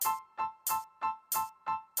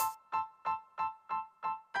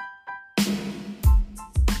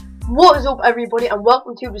What is up, everybody, and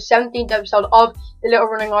welcome to the 17th episode of the Little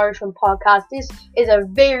Running Irishman podcast. This is a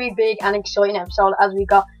very big and exciting episode as we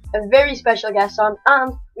got a very special guest on,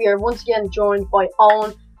 and we are once again joined by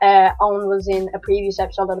Owen. Owen was in a previous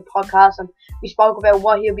episode of the podcast, and we spoke about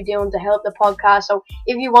what he'll be doing to help the podcast. So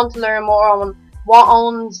if you want to learn more on what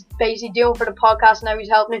Owen's basically doing for the podcast and how he's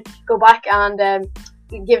helping it, go back and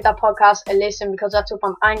give that podcast a listen, because that's up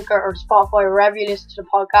on Anchor or Spotify or wherever you listen to the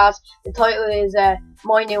podcast. The title is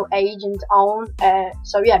My New Agent Owen.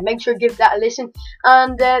 So yeah, make sure to give that a listen.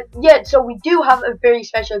 And so we do have a very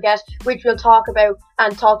special guest which we'll talk about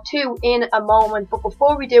and talk to in a moment. But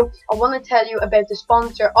before we do, I want to tell you about the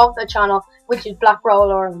sponsor of the channel, which is Black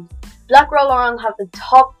Roll Ireland. Black Roll Ireland have the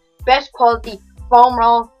top, best quality foam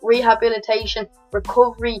roll, rehabilitation,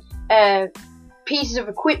 recovery pieces of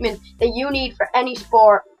equipment that you need for any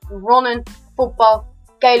sport: running, football,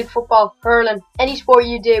 Gaelic football, hurling, any sport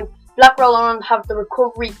you do. Black Roll Ireland have the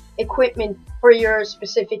recovery equipment for your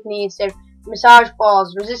specific needs. They've massage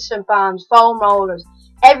balls, resistant bands, foam rollers,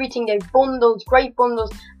 everything. They've bundles, great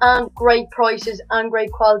bundles, and great prices and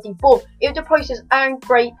great quality. But if the prices aren't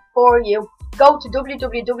great for you, go to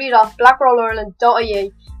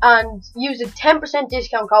www.blackrollireland.ie and use the 10%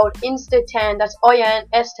 discount code INSTA10. That's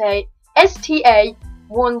INSTA10,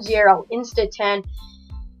 INSTA10,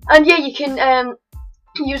 and yeah, you can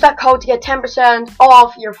use that code to get 10%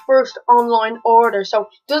 off your first online order. So it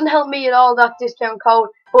doesn't help me at all, that discount code,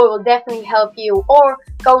 but it will definitely help you. Or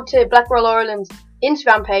go to Black Roll Ireland's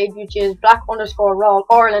Instagram page, which is black_roll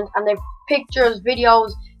Ireland, and they've pictures,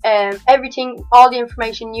 videos, everything, all the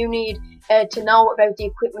information you need to know about the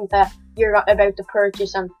equipment that you're about to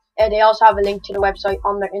purchase. And they also have a link to the website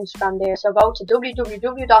on their Instagram there. So go to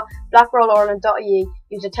www.blackrollireland.ie,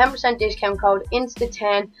 use the 10% discount code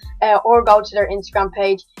INSTA10, or go to their Instagram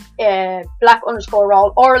page,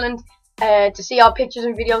 black_roll Ireland, to see all pictures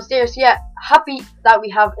and videos there. So yeah, happy that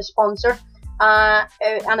we have a sponsor,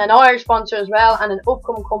 and an Irish sponsor as well, and an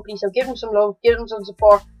upcoming company. So give them some love, give them some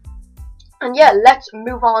support. And yeah, let's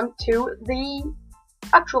move on to the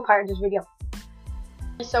actual part of this video.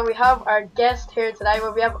 So we have our guest here today.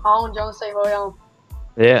 Well, we have Owen. Do you want to say hi, Owen?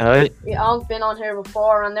 Yeah, hi. Owen's been on here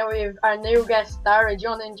before, and now we have our new guest, Dara. Do you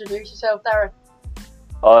want to introduce yourself, Dara?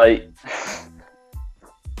 Hi.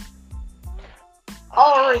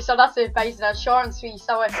 Alright, so that's it, basically. That's short and sweet.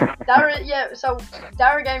 So Dara,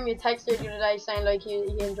 Dara gave me a text here the other day saying like he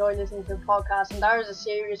enjoyed listening to the podcast, and Dara's a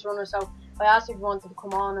serious runner, so I asked if he wanted to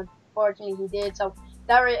come on, and fortunately he did. So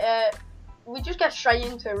Dara, we just get straight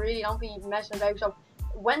into it, really. Don't be messing about. So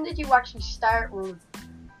when did you actually start running?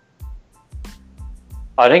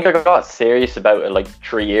 I think I got serious about it like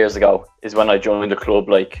 3 years ago, is when I joined the club.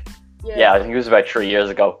 Like, yeah, I think it was about 3 years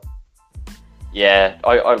ago. Yeah,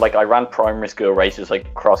 I ran primary school races,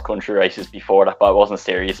 like cross country races before that, but I wasn't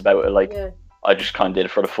serious about it. Like, I just kind of did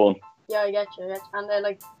it for the fun. Yeah, I get you. And then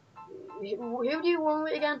like, who do you run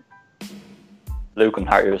with again? Luke and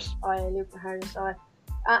Harris. Oh yeah, Luke and Harris.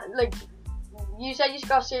 Like, you said you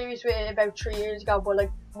got serious with it about 3 years ago, but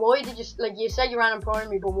like, why did you, like, you said you ran in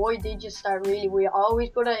primary, but why did you start really? Were you always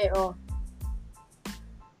good at it, or?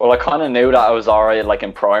 Well, I kind of knew that I was alright, like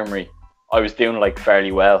in primary. I was doing like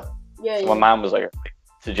fairly well. Yeah. So my mum was like,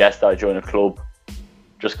 suggested I join a club,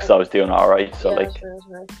 just because I was doing alright. So that's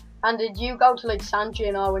right. And did you go to like Santry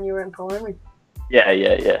and all when you were in primary? Yeah. I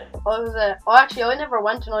never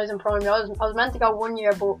went when I was in primary. I was meant to go 1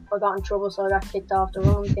 year, but I got in trouble, so I got kicked off the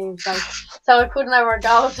running team. So I couldn't ever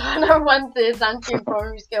go. So I never went to Santry in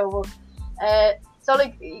primary school. But so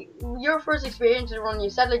like, your first experience in running, you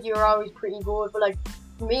said like you were always pretty good, but like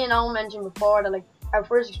me and Owen mentioned before that like our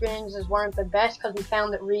first experiences weren't the best because we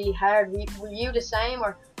found it really hard. Were you the same,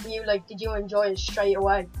 or were you like, did you enjoy it straight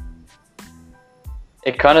away?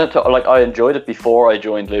 It kind of like, I enjoyed it before I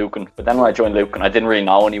joined Lucan, but then when I joined Lucan, I didn't really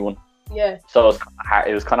know anyone. Yeah. So it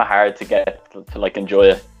was kind of hard to get to like enjoy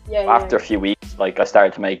it. Yeah. After a few weeks, like I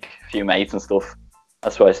started to make a few mates and stuff.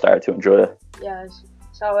 That's why I started to enjoy it. Yes.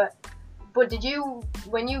 So, but did you,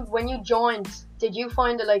 when you joined, did you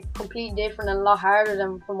find it like completely different and a lot harder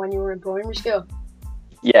than from when you were in primary school?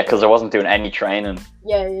 Yeah, because I wasn't doing any training.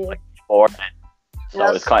 Yeah. Like before then. So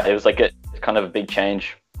it was kind of a big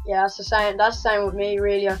change. Yeah, that's the same with me,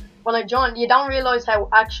 really. When I joined, you don't realise how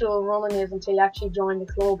actual running is until you actually join the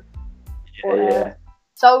club. Yeah.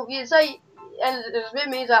 So you say, and it was with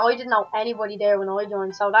me that I didn't know anybody there when I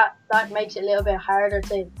joined, so that makes it a little bit harder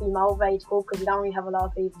to be motivated because you don't really have a lot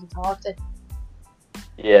of people to talk to.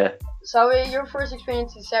 Yeah. So your first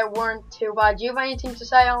experiences weren't too bad. Do you have anything to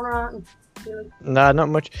say on that? Nah, not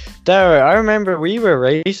much. Dara, I remember we were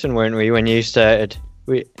racing, weren't we, when you started?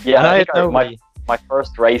 I think my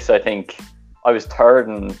first race, I think, I was third,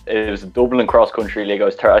 and it was a Dublin cross country league. I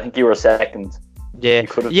was third. I think you were second. Yeah, You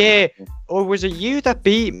could have. yeah. Or was it you that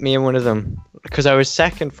beat me in one of them? Because I was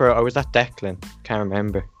second I was at Declan. Can't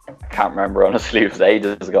remember. I can't remember honestly. It was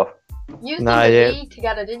ages ago. You did a league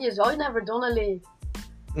together, did you? So I've never done a league.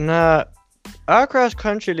 Nah, our cross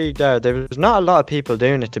country league there was not a lot of people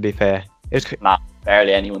doing it, to be fair. It was Nah,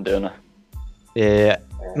 barely anyone doing it. yeah.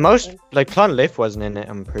 Most like Clonliff wasn't in it.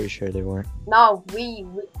 I'm pretty sure they weren't. No,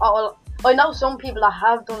 I know some people that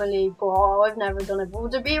have done a league, but I've never done it. But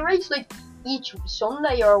would there be a race like each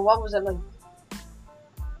Sunday, or what was it like?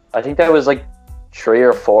 I think there was like 3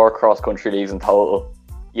 or 4 cross country leagues in total.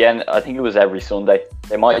 Yeah, and I think it was every Sunday.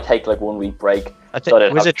 They might take like 1 week break. I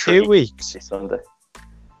think was it 2 weeks? Every Sunday.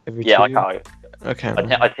 Every yeah, 2? Okay.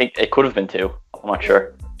 I think it could have been 2. I'm not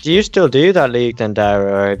sure. Do you still do that league then,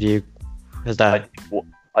 Dara, or have you? Has that?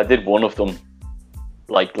 I did one of them,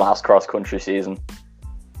 like last cross country season.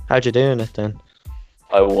 How'd you do in it then?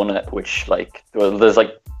 I won it, which like there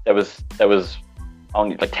was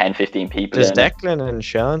only like 10-15 people. Does in Declan and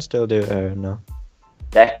Sean still do it or no?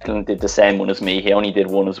 Declan did the same one as me. He only did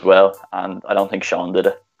one as well, and I don't think Sean did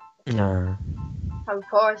it. No. Of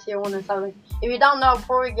course, you won it. So like, if you don't know,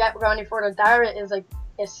 before we get any further, Dara is like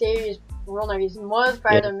a serious runner. He's miles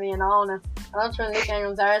better than me and all. I'm not trying to lick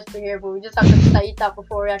anyone's arse for here, but we just have to state that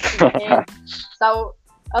before we actually get in. So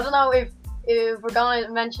I don't know if we're going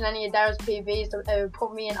to mention any of Dara's PBs that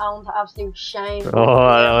put me and Alan to absolute shame. Oh,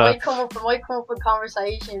 might come up with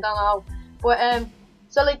conversation, don't know. But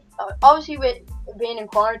so like obviously with being in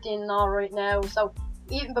quarantine and all right now, so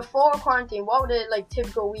even before quarantine, what would a like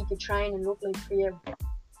typical week of training look like for you?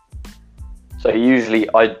 So usually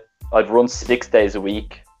I'd run 6 days a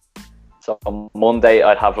week. So on Monday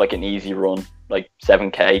I'd have like an easy run, like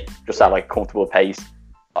 7k, just at like comfortable pace.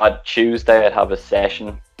 Tuesday I'd have a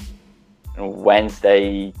session. And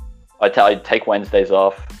Wednesday I'd take Wednesdays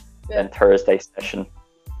off. Then Thursday session.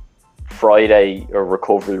 Friday a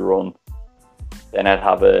recovery run. Then I'd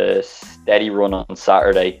have a steady run on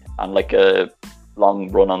Saturday and like a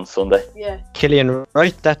long run on Sunday. Yeah. Killian,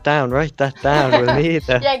 write that down. We'll need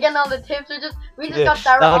that. Yeah, getting all the tips. We just got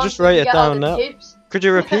Dara. I'll just write it down now. Tips. Could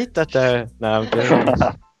you repeat that there? No, I'm kidding.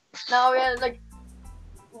 No, yeah, like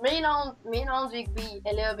me and Alan's week be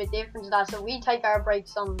a little bit different to that. So we take our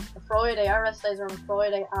breaks on a Friday. Our rest days are on a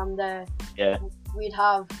Friday, and we'd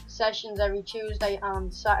have sessions every Tuesday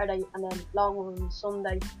and Saturday, and then long one on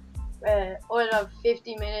Sunday. I'd have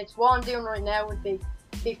 50 minutes. What I'm doing right now would be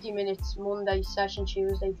 50 minutes Monday, session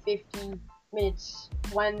Tuesday, 50 minutes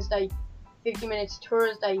Wednesday, 50 minutes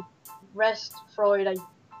Thursday, rest Friday,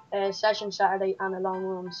 session Saturday, and a long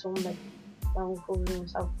run Sunday. Long recovery run.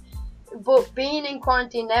 So, but being in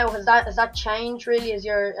quarantine now, has that changed really? Has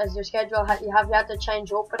your schedule have you had to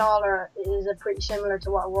change up at all, or is it pretty similar to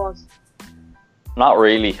what it was? Not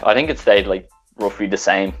really. I think it stayed like roughly the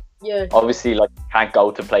same. Yeah. Obviously, like can't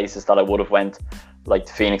go to places that I would have went, like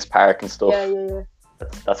to Phoenix Park and stuff. Yeah.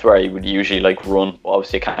 That's where I would usually like run. But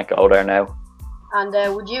obviously, I can't go there now.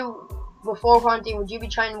 And would you, before quarantine, would you be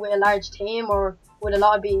training with a large team, or would a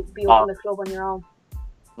lot of be up in the club on your own?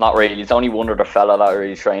 Not really. There's only one other fella that I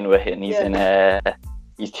really train with, and he's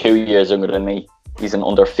he's 2 years younger than me. He's in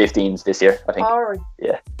under 15s this year, I think. Alright.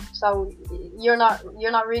 Yeah. So you're not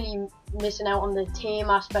really missing out on the team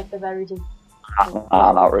aspect of everything.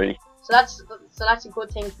 Not really. So that's a good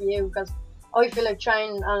thing for you, because I feel like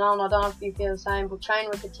training, and I don't know if you feel the same, but training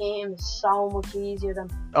with the team is so much easier than.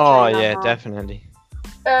 Oh yeah, definitely.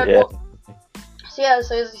 So as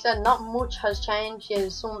you said, not much has changed.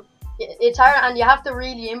 It's hard, and you have to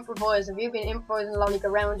really improvise. If you've been improvising like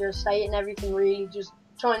around your state and everything, really just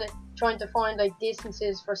trying to find like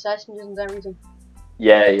distances for sessions and everything.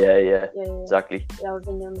 Yeah. Exactly. Yeah, I've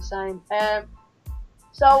been doing the same.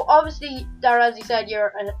 So obviously, Dara, as you said,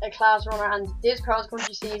 you're a class runner, and this cross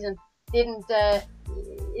country season didn't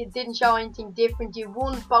show anything different. You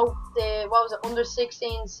won both the under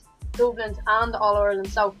 16s Dublins and All Ireland.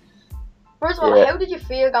 So first of all, how did you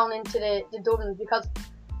feel going into the Dublins? Because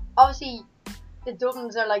obviously the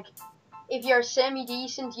Dublins are like, if you're semi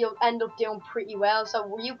decent, you'll end up doing pretty well. So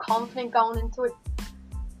were you confident going into it?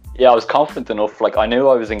 Yeah, I was confident enough. Like I knew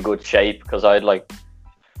I was in good shape, because I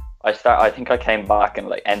think I came back in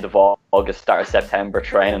like end of August, start of September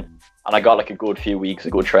training, and I got like a good few weeks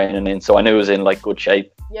of good training in, so I knew I was in like good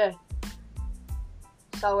shape. Yeah.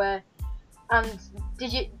 So and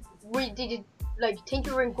did you like think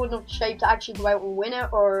you were in good enough shape to actually go out and win it,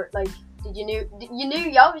 or like you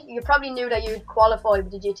probably knew that you'd qualify,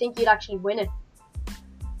 but did you think you'd actually win it?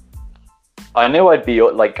 I knew I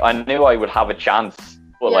knew I would have a chance,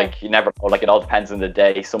 but like you never know. Like it all depends on the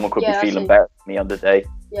day. Someone could be feeling better than me on the day.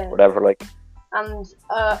 Yeah. Whatever, like. And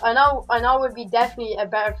I know it would be definitely a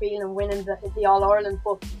better feeling than winning the All Ireland,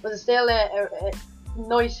 but was it still a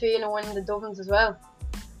nice feeling winning the Dublins as well?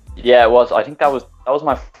 Yeah, it was. I think that was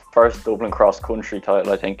my first Dublin cross country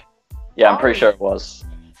title. I think. Yeah, I'm pretty sure it was.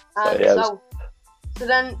 So yeah. So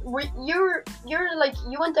then you're like,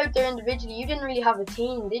 you went out there individually. You didn't really have a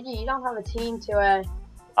team, did you? You don't have a team to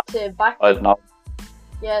back. I don't know.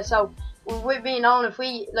 Yeah. So with being on, if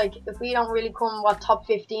we don't really come top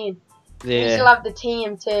 15. Yeah. We still have the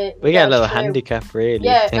team to. We get a little handicap, really.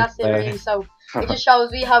 Yeah, that's it, really. So it just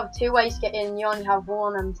shows we have two ways to get in. You only have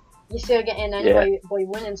one, and you still get in anyway by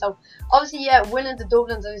winning. So obviously, winning the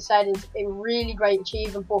Dublins, as I said, is a really great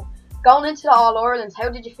achievement. But going into the All Irelands, how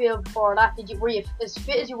did you feel before that? Were you as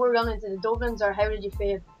fit as you were going into the Dublins, or how did you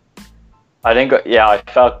feel? I think I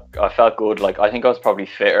felt good. Like, I think I was probably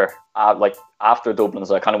fitter. Like, after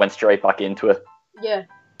Dublins, I kind of went straight back into it. Yeah.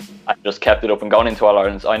 I just kept it up and going into All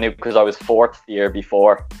Irelands. I knew, because I was fourth the year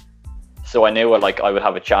before, so I knew I would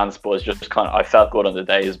have a chance. But it's just I felt good on the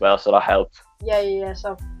day as well, so that helped. Yeah.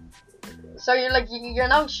 So you're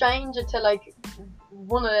no stranger to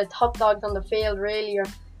one of the top dogs on the field, really. Or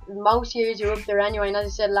most years you're up there anyway. And as I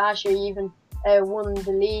said, last year you even won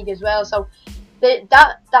the league as well. So that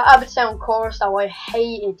Abbottstown course, though, I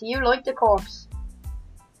hate it. Do you like the course?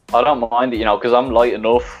 I don't mind it, because I'm light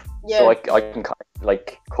enough, so I can kind of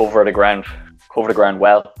cover the ground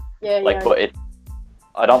well. But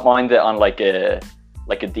I don't mind it on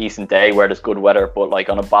a decent day where there's good weather, but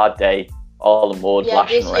on a bad day, all the mud,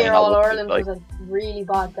 lashing rain. Yeah, this year All Ireland was a really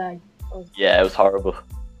bad day. Yeah, it was horrible.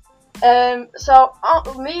 So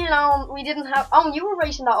me and Owen, we didn't have. Owen, you were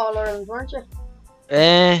racing that All Ireland, weren't you?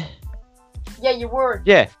 Yeah, you were.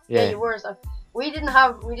 Yeah, you were. So we didn't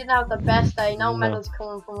have the best day. No medals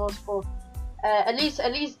coming from us, but at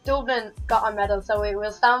least Dublin got a medal. So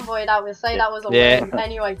we'll stand by that. We'll say that was a win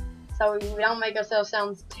anyway. So we don't make ourselves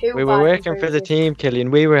sound too. We were working for the team, Killian.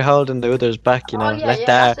 We were holding the others back, let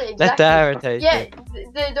Dara take it.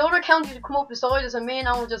 The other counties would come up beside us, and me and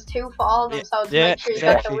Owen were just two for all of them, so to make sure you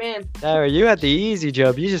got the win. Dara, you had the easy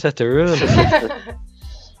job. You just had to ruin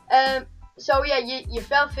it. So yeah, you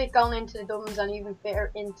felt fit going into the Dublins, and even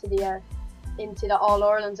fitter into the All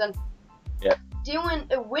Irelands. And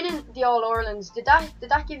winning the All Irelands, did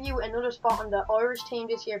that give you another spot on the Irish team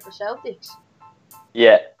this year for Celtics?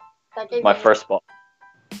 Yeah. My first spot.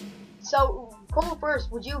 So, coming first,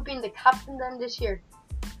 would you have been the captain then this year?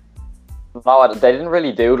 No, they didn't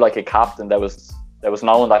really do a captain. There was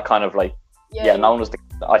no one that kind of no one was the.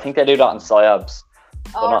 I think they do that in Syabs,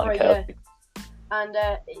 but not in Celtic. And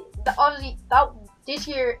obviously this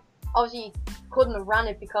year obviously couldn't have ran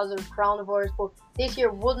it because of coronavirus, but this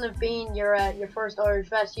year wouldn't have been your first Irish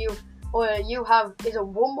Fest. You have, is it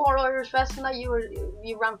one more Irish Fest than that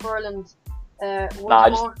you ran for Ireland? I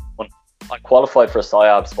qualified for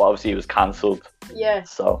Syabs, but obviously it was cancelled. Yeah.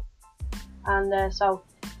 So. And so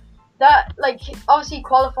that obviously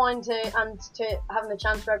qualifying to having the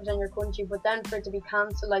chance to represent your country, but then for it to be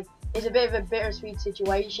cancelled is a bit of a bittersweet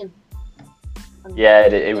situation. And yeah,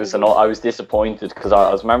 it was. I was disappointed because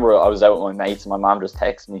I remember I was out with my mates and my mum just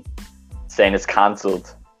texted me saying it's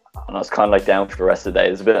cancelled, and I was kind of down for the rest of the day.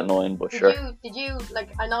 It was a bit annoying, but sure. Did you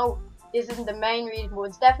I know this isn't the main reason, but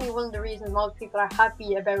it's definitely one of the reasons most people are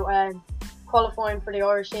happy about qualifying for the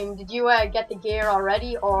Irish team. Did you get the gear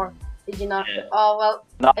already, or did you not? Yeah. Oh well,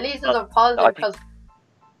 no, at least it's a positive because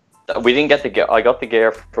we didn't get the gear. I got the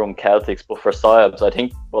gear from Celtics, but for Syabs, I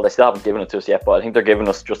think, they still haven't given it to us yet, but I think they're giving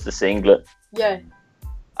us just a singlet. Yeah.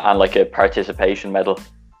 And a participation medal.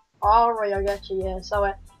 Alright, I get you. Yeah. So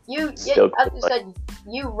as you said,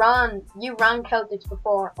 you ran Celtics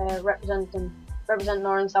before representing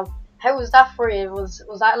Ireland. So how was that for you? Was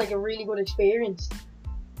that a really good experience?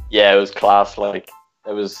 Yeah, it was class.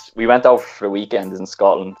 We went out for the weekend in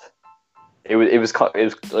Scotland. It was kind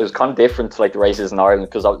of different to the races in Ireland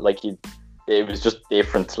because it was just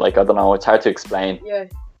different. I don't know, it's hard to explain. Yeah.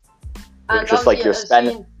 And just you're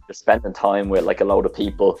spending time with a load of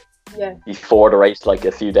people. Yeah. Before the race,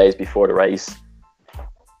 a few days before the race.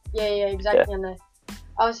 Yeah, exactly. Yeah. And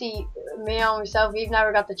obviously, me and myself, we've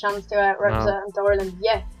never got the chance to represent Ireland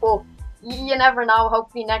yet, but you never know.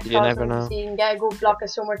 Hopefully next year you can get a good block of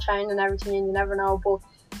summer training and everything, and you never know. But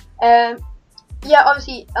yeah,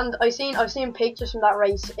 obviously, and I've seen pictures from that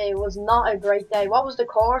race. It was not a great day. What was the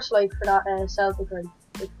course like for that Celtic race?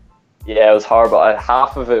 Yeah, it was horrible.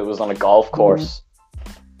 Half of it was on a golf course,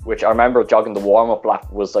 which I remember jogging the warm-up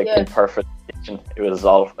lap was in perfect condition.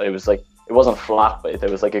 It wasn't flat, but there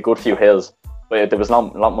was a good few hills, but there was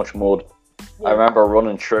not much mud. Yeah. I remember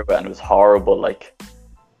running through it and it was horrible.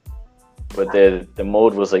 But the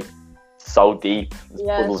mud was so deep, there's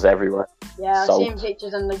puddles everywhere. Yeah, I've soaked. seen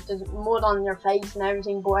pictures and like there's mud on your face and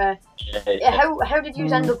everything. But Yeah. how did you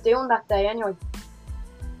end up doing that day anyway?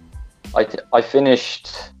 I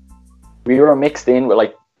finished. We were mixed in with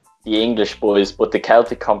like the English boys, but the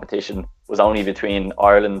Celtic competition was only between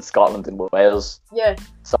Ireland, Scotland, and Wales. Yeah.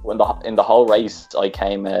 So in the whole race, I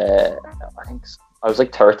came. I think I was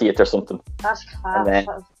like 30th or something. That's class.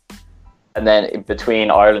 And then in between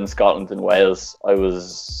Ireland, Scotland, and Wales, I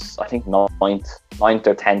was, I think, ninth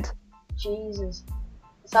or 10th. Jesus.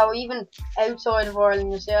 So even outside of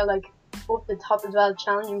Ireland, you're still like up the top as well,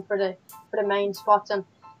 challenging for the main spots. And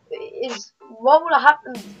what would have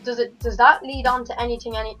happened? Does that lead on to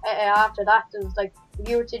anything after that? Does like if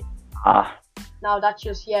you were to no, that's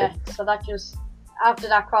just So that just after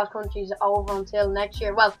that cross country is over until next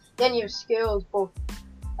year. Well, then you have schools, but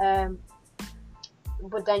then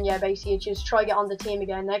basically it's just try get on the team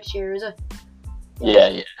again next year, is it?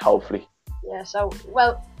 Yeah, hopefully. Yeah. So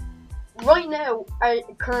well, right now, are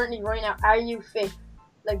you fit?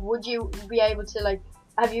 Like, would you be able to like?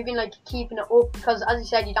 Have you been like keeping it up? Because as you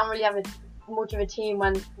said, you don't really have much of a team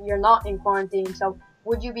when you're not in quarantine. So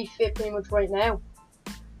would you be fit pretty much right now?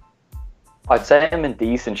 I'd say I'm in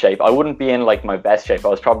decent shape. I wouldn't be in like my best shape. I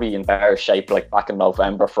was probably in better shape like back in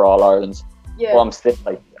November for All Irelands. Yeah. But I'm still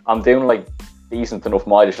like I'm doing like decent enough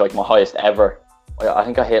mileage, like my highest ever. I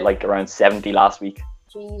think I hit like around 70 last week.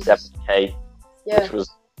 Jesus. 70k, which was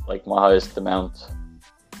like my highest amount.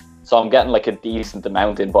 So I'm getting like a decent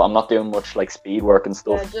amount in, but I'm not doing much like speed work and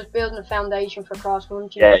stuff. Yeah, just building a foundation for cross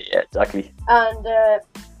country. Yeah, exactly. And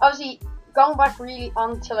obviously going back really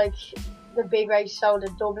onto like the big race, so the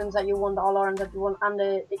Dublins that you won, the All Ireland that you won, and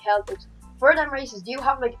the Celtics. For them races, do you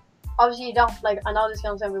have like, obviously you don't like, I know this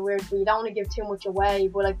sounds a bit weird, but you don't want to give too much away,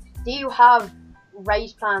 but like, do you have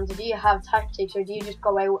race plans, or do you have tactics, or do you just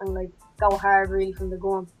go out and like go hard really from the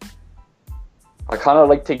gun? I kind of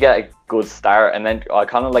like to get a good start, and then I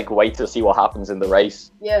kind of like wait to see what happens in the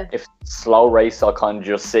race. Yeah. If it's a slow race, I'll kind of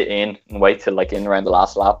just sit in and wait till like in around the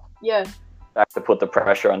last lap. Yeah. Start to put the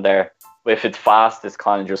pressure on there. But if it's fast, it's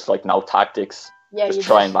kind of just like no tactics. Yeah. Just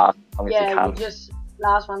try and last as long as you Yeah, can. you just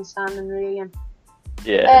last one standing really. And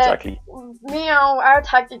yeah, exactly. Our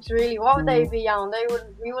tactics really, what would they be on?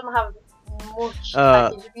 We wouldn't have much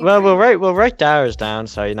tactics. Well, we'll write Dara's down,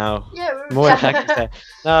 so you know. Yeah. More tactics there.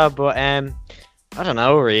 No, but I don't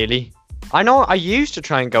know really. I know I used to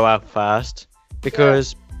try and go out fast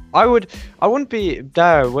because I wouldn't be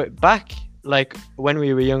there back like when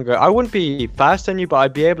we were younger. I wouldn't be fast on you, but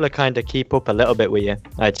I'd be able to kind of keep up a little bit with you.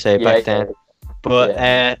 I'd say back then, but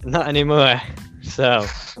not anymore. So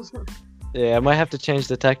yeah, I might have to change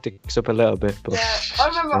the tactics up a little bit. But yeah,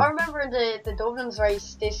 I remember the Dublin's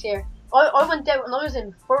race this year. I went out and I was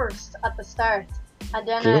in first at the start, and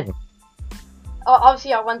then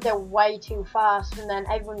obviously I went there way too fast, and then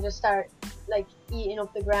everyone just started like eating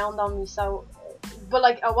up the ground on me. So, but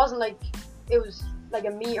like I wasn't like, it was like a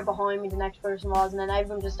meter behind me the next person was, and then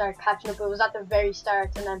everyone just started catching up. It was at the very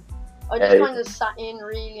start, and then I just kind of sat in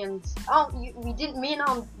really, and we didn't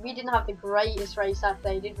have the greatest race that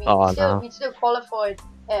day, did we? We still qualified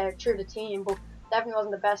through the team, but definitely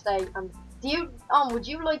wasn't the best day. And would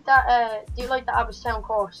you like that? Do you like the Abbottstown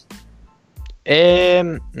course?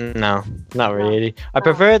 No, not really. I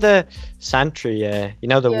prefer the Santry, you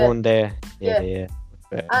know, the one there. Yeah.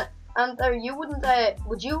 And you wouldn't,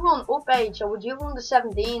 would you run up age, or would you run the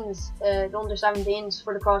 17s, the under 17s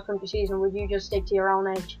for the cross country season, or would you just stick to your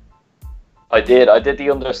own age? I did the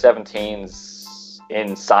under 17s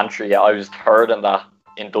in Santry. Yeah, I was third in that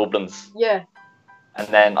in Dublin's. Yeah. And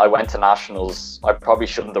then I went to nationals. I probably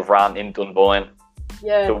shouldn't have ran in Dunboyne.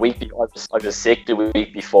 Yeah. The week I was sick the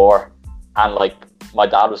week before, and like my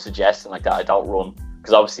dad was suggesting like that I don't run,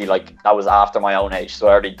 because obviously like that was after my own age, so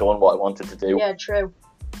I already done what I wanted to do. Yeah, true.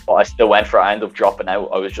 But I still went for it. I ended up dropping out.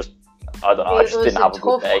 I was just, I don't know, I just didn't have a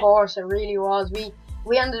good day. It was a tough course, it really was.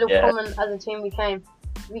 We ended up coming as a team. We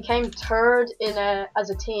came third in as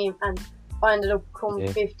a team, and I ended up coming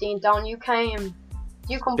 15th down. You come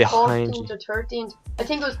 14th or 13th. I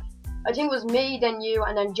think it was me, then you,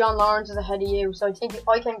 and then John Lawrence is ahead of you. So I think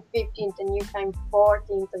I came 15th and you came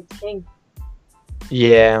 14th, I think.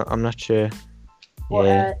 Yeah, I'm not sure.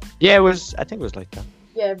 But, it was. I think it was like that.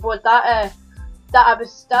 Yeah, but that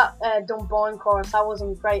Dunboyne course, that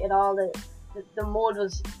wasn't great at all. The mud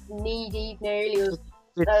was knee deep nearly.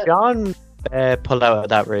 Did Sean pull out of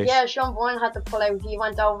that race? Yeah, Sean Boyne had to pull out. He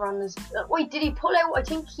went over on his. Wait, did he pull out? I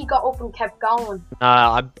think he got up and kept going.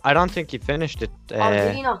 Nah, I don't think he finished it.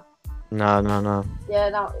 Did he not? No. Yeah,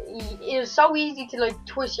 no. It was so easy to like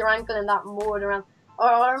twist your ankle in that mud around.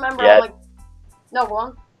 I remember. Yeah. No, go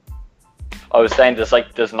on. I was saying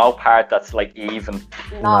there's no part that's like even.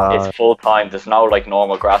 No. It's full time. There's no like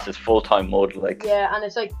normal grass. It's full time mud. Like Yeah, and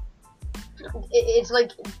it's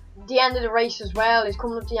like the end of the race as well. It's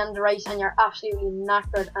coming up to the end of the race, and you're absolutely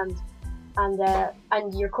knackered,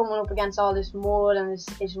 and you're coming up against all this mud, and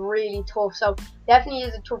it's really tough. So definitely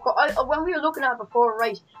is a tough course. When we were looking at it before a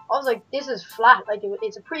race, I was like, this is flat. Like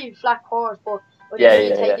it's a pretty flat course, but you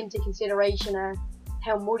didn't take into consideration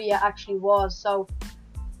how muddy it actually was. So,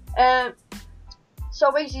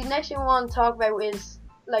 so basically, the next thing we want to talk about is,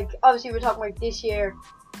 like, obviously we're talking about this year,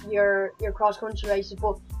 your cross country races,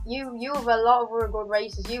 but you have a lot of other good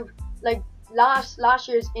races. You like last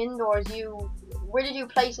year's indoors. Where did you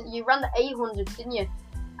place it? You ran the 800s, didn't you?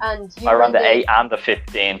 And I ran the 8 and the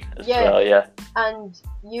 15 as well. Yeah. And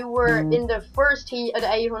you were in the first heat of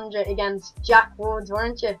the 800 against Jack Woods,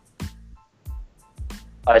 weren't you?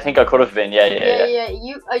 I think I could have been. Yeah.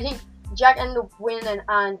 I think Jack ended up winning,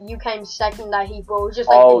 and you came second that heat. But it was just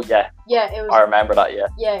like it was. I remember that. Yeah.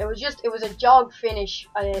 Yeah, it was a jog finish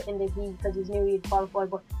in the heat because he knew he'd qualified.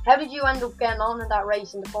 But how did you end up getting on in that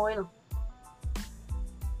race in the final?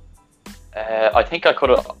 I think I could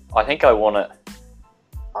have. I think I won it.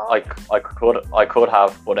 Oh. I could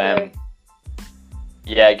have, but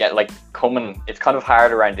get like coming. It's kind of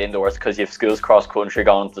hard around indoors because you have schools cross country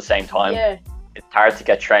going at the same time. Yeah. It's hard to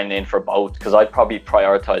get trained in for both because I'd probably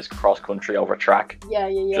prioritize cross country over track. Yeah.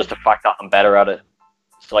 Just the fact that I'm better at it.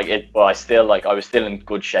 So like it, but I was still in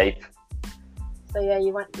good shape. So yeah,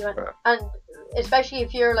 you went, and especially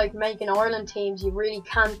if you're like making Ireland teams, you really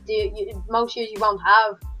can't do. Most years you won't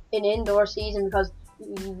have an indoor season because,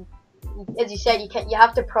 as you said, you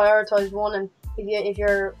have to prioritize one, and if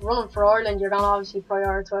you're running for Ireland, you're gonna obviously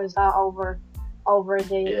prioritize that over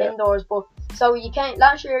the indoors. But so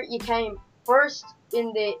last year you came first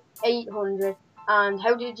in the 800, and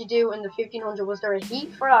how did you do in the 1500? Was there a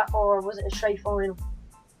heat for that, or was it a straight final?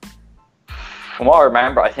 From what I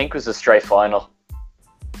remember, I think it was a straight final.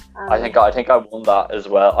 I think I won that as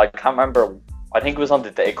well. I can't remember. I think it was on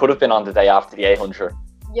the day. It could have been on the day after the 800.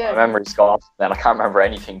 Yeah. I remember it's gone. Then I can't remember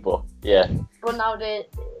anything, but yeah. But now the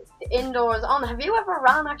indoors on. Have you ever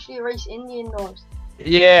ran actually a race in the indoors?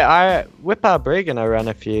 Yeah, Whippow Brigg, I ran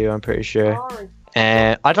a few. I'm pretty sure.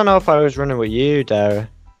 I don't know if I was running with you, Dara,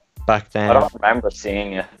 back then. I don't remember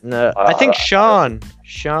seeing you. No, I think Sean,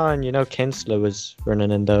 Kinsler was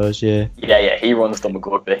running in those. Yeah. Yeah, he runs them a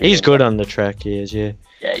good bit. He's good on the track. He is. Yeah.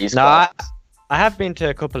 Yeah, he's. No, I have been to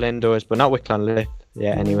a couple indoors, but not with Clonliffe.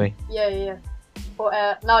 Yeah. Anyway. Yeah.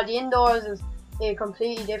 But no, the indoors is a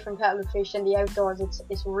completely different kettle of fish than the outdoors.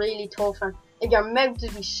 It's really tough, and like, your mouth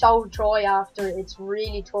just be so dry after it. It's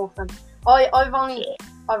really tough. And I ran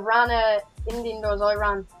in the indoors. I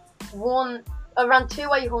ran 2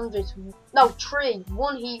 800s. No, 3.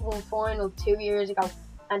 1 heat, 1 final 2 years ago,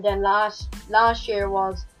 and then last year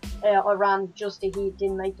was I ran just the heat,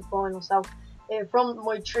 didn't make the final. So from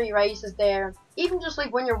my 3 races there, even just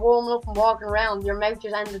like when you're warming up and walking around, your mouth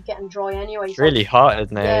just ends up getting dry anyway. It's really hot,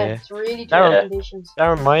 isn't it? Yeah, it's really tough conditions. That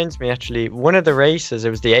reminds me, actually, one of the races, it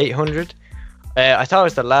was the 800. I thought it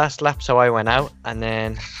was the last lap, so I went out, and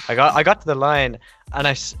then I got to the line, and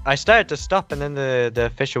I started to stop, and then the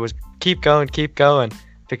official was keep going,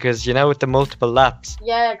 because with the multiple laps.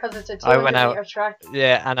 Yeah, because it's a 200-meter track.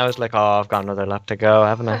 Yeah, and I was like, oh, I've got another lap to go,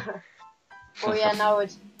 haven't I? Oh yeah, no,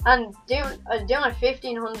 it's doing a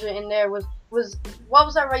 1500 in there was what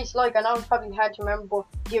was that race like? I know it's probably hard to remember, but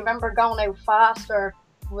do you remember going out fast, or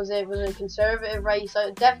was it a conservative race?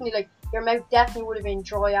 Definitely, like, your mouth definitely would have been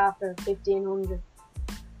dry after 1500.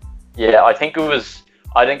 Yeah, I think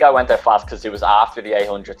I went there fast because it was after the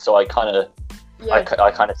 800, so I kind of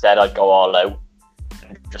said I'd go all out.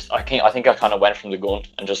 I think I kind of went from the gun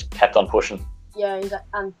and just kept on pushing. Yeah,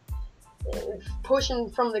 and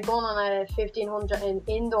pushing from the gun on a 1500 in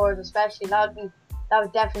indoors, especially, that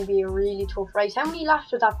would definitely be a really tough race. How many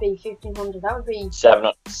laps would that be? 1500? That would be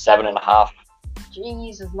seven and a half.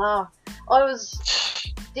 Jesus, nah.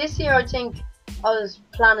 This year, I think I was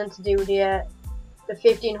planning to do the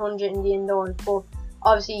 1500 in the indoors, but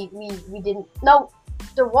obviously we didn't. No,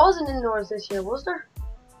 there was an indoors this year, was there?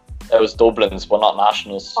 It was Dublin's, but not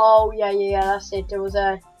nationals. Oh yeah, that's it. There was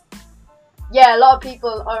a lot of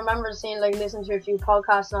people. I remember seeing, like, listening to a few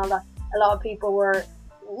podcasts and all that. A lot of people were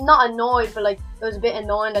not annoyed, but like it was a bit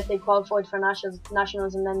annoying that they qualified for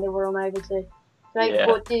nationals and then they were unable to. Right, yeah.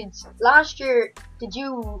 But last year, did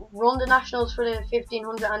you run the nationals for the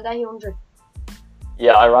 1500 and the 800?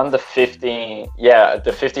 Yeah, I ran the 15. Yeah,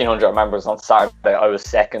 the 1500. I remember was on Saturday. I was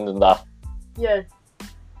second in that. Yeah.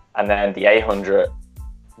 And then the 800,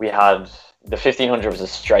 we had the 1500 was a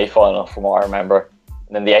straight final from what I remember.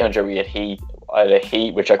 And then the 800 we had heat. I had a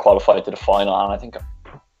heat which I qualified to the final, and I think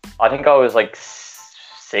I was like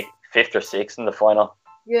fifth or sixth in the final.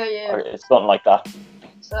 Yeah, yeah. Or it's something like that.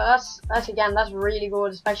 So that's really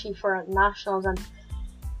good, especially for nationals. And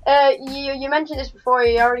you mentioned this before.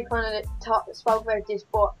 You already kind of spoke about this,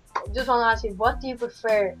 but just want to ask you, what do you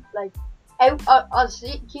prefer? Like,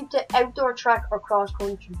 keep the outdoor track or cross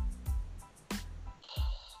country?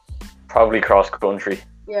 Probably cross country.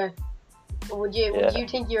 Yeah. Would you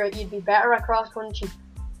think you'd be better at cross country?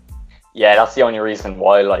 Yeah, that's the only reason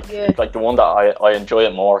why. Like the one that I enjoy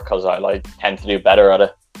it more because I tend to do better at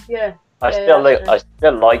it. Yeah. I still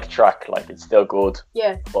like track. Like, it's still good.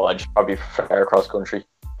 Yeah. But I just probably prefer cross country.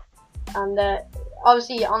 And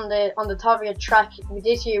obviously on the topic of track,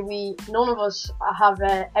 this year none of us have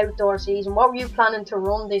an outdoor season. What were you planning to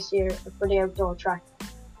run this year for the outdoor track?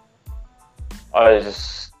 I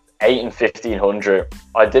was 8 and 1500.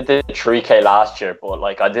 I did the 3K last year, but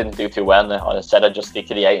like I didn't do too well in it. I said I'd just stick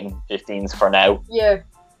to the 8 and 15s for now. Yeah.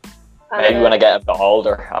 Maybe when I get a bit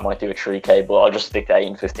older, I might do a 3K, but I'll just stick to 8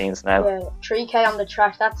 and 15s now. Yeah, 3K on the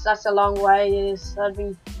track. That's a long way.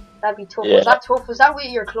 That'd be tough. Yeah. Was that tough? Was that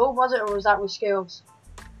with your club, was it, or was that with schools?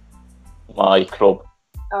 My club.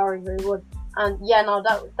 Oh, very good. And yeah, no,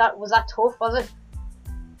 that was that tough, was it?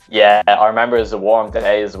 Yeah, I remember it was a warm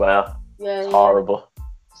day as well. Yeah. It's horrible.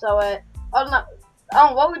 So,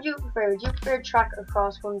 what would you prefer? Would you prefer track or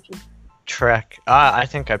cross country? Track. I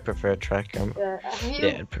think I prefer track. Yeah,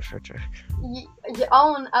 I prefer track.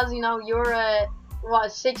 Owen, as you know, you're a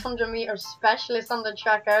 600-meter specialist on the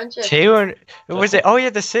track, aren't you? 200. Was it? Oh yeah,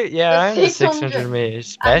 I'm the 600 meter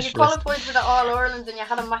specialist. And you qualified for the All Ireland, and you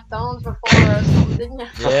had a McDonald's before or something, didn't you?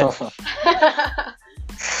 Yeah.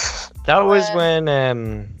 That was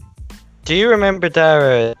when. Do you remember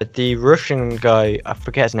Dara, the Russian guy? I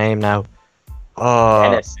forget his name now. Oh,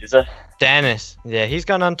 Dennis, is it? Dennis. Yeah, he's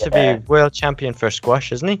gone on to be world champion for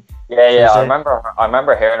squash, isn't he? Yeah. I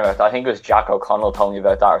remember hearing about it. I think it was Jack O'Connell told me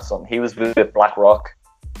about that or something. He was with Black Rock.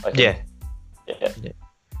 Yeah.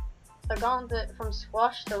 So going from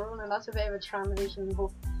squash to running, that's a bit of a transition.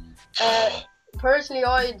 But personally,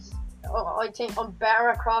 I think I'm better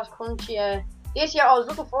at cross country. This year I was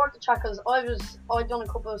looking forward to track because I'd done a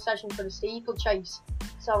couple of sessions for the steeplechase,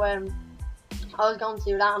 so I was going to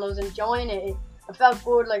do that and I was enjoying it. I felt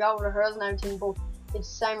good, like, over the hurdles and everything, but it's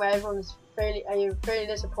the same way. Everyone's fairly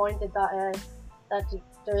disappointed that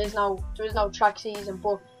there is no track season,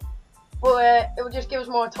 but it would just give us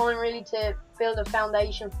more time really to build a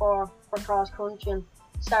foundation for cross country and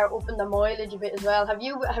start upping the mileage a bit as well. Have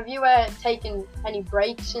you taken any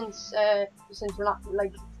breaks since we're not,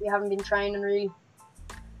 like, you haven't been training really?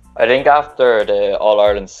 I think after the All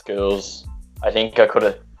Ireland schools, I think I could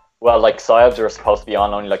have. Well, like, Psyobs were supposed to be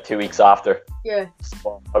on only like 2 weeks after. Yeah.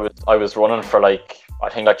 So I was running for I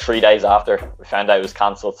think 3 days after we found out it was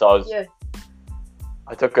cancelled. So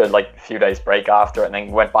I took a few days break after and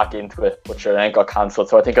then went back into it, but sure, then it got cancelled.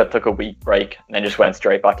 So I think I took a week break and then just went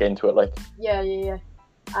straight back into it. Like. Yeah.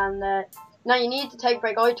 And now you need to take a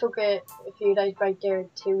break. I took a few days break there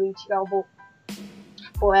 2 weeks ago,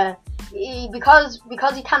 but because you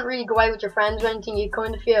can't really go out with your friends or anything, you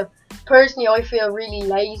kind of feel. Personally, I feel really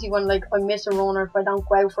lazy when I miss a run or if I don't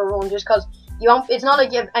go out for a run, just because you won't. It's not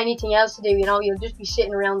like you have anything else to do. You know, you'll just be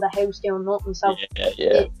sitting around the house doing nothing. So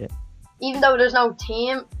even though there's no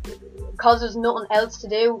team, because there's nothing else to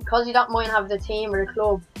do, because you don't mind having the team or the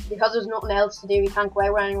club, because there's nothing else to do, you can't go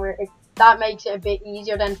out anywhere. That makes it a bit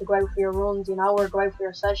easier then to go out for your runs, you know, or go out for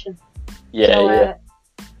your session.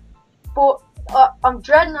 But I'm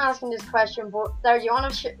dreading asking this question, but Dara, do you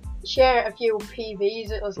want to share a few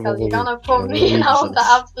PBs with us, because you're gonna put me on the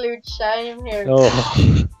absolute shame here.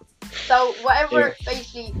 So whatever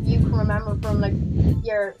basically you can remember from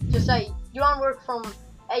just say you want to work from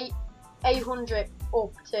 800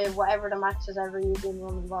 up to whatever the max is ever you've been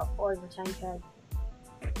running, about 5 or 10k.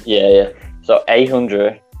 Yeah. So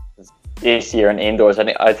 800 this year in indoors.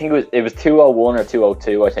 I think it was 201 or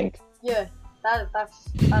 202. I think. Yeah. That's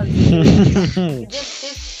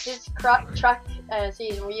this track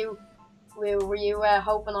season. Were you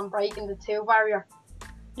hoping on breaking the 2 barrier?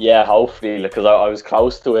 Yeah, hopefully, because I was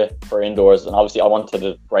close to it for indoors, and obviously I wanted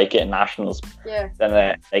to break it in nationals. Yeah.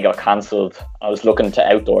 Then they got cancelled. I was looking to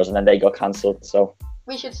outdoors, and then they got cancelled. So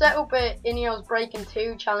we should set up a Ineos breaking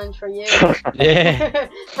 2 challenge for you. Yeah.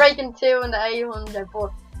 Breaking 2 in the 800,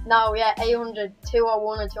 but no, 800,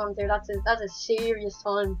 201 or 202. That's a serious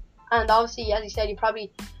time. And obviously, as you said, you're probably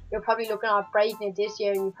looking at breaking it this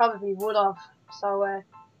year, and you probably would have. So, do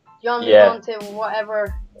you want to move on to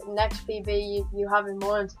whatever next PB you have in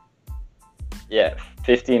mind? Yeah,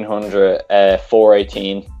 1500,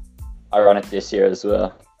 418. I ran it this year as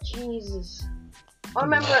well. Jesus, I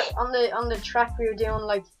remember on the track we were doing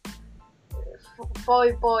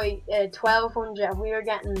 5 by 1200, and we were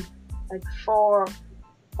getting like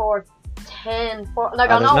 410. Like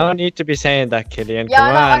I There's know. no need to be saying that, Killian. Yeah,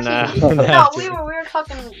 Come on actually, now. no, we were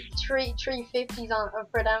talking 350s on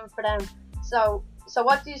for them. So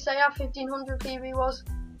what do you say our 1500 PB was?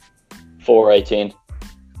 418.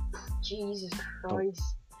 Jesus Christ.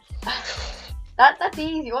 That's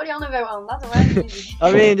easy. What are you on about, man? That's already easy.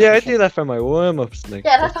 I mean, yeah, I do that for my warm-ups. Like.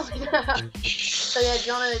 Yeah, that's all. So yeah, do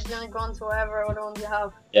you wanna go on to whatever other ones you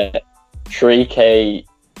have? Yeah, 3K.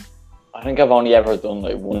 I think I've only ever done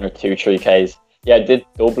like 1 or 2 3Ks. Yeah, I did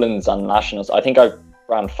Dublin's and Nationals. I think I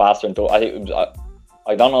ran faster in Dublin. I think it was,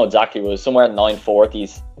 I don't know exactly, but it was somewhere in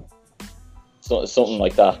 940s. Something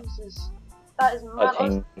like that. Jesus. That is mad.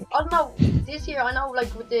 I don't know, this year, I know,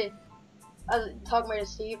 like, with the, talking about the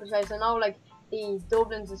steeple place, I know, like, the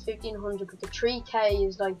Dublin's is 1500, but the 3K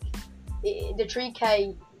is, like, the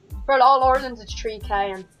 3K, for all Ireland's it's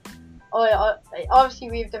 3K, and I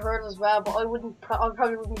obviously we have the hurdle as well, but I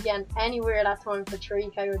probably wouldn't be getting anywhere that time for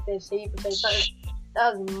 3K with the steeple place.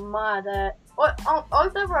 That is mad.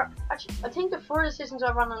 I've never, actually, I think the furthest distance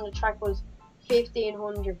I ran on the track was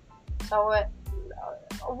 1500, so,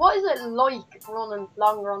 what is it like running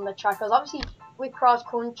longer on the track? Because obviously with cross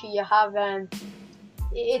country you have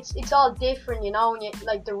it's all different, you know, and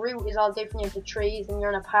like the route is all different. You have the trees and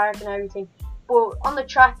you're in a park and everything. But on the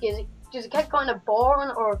track, does it get kind of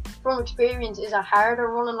boring, or from experience, is it harder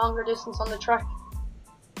running longer distance on the track?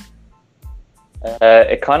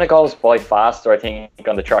 It kind of goes by faster, I think,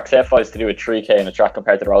 on the track. Say if I was to do a 3K in the track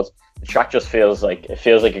compared to the roads, the track just feels like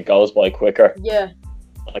it goes by quicker. Yeah.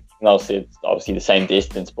 Like, it's obviously the same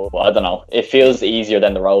distance, but I don't know. It feels easier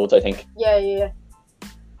than the roads, I think. Yeah.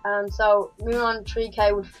 And so moving on to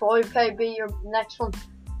 3K, would 5K be your next one?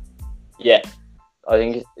 Yeah, I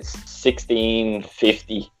think it's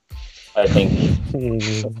 1650. I think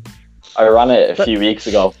I ran it a few weeks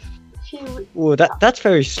ago. Oh, that's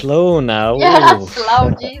very slow now. Yeah, that's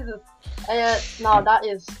slow, Jesus. No, that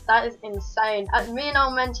is insane. Me and I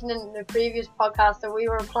mentioned in the previous podcast that we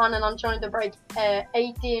were planning on trying to break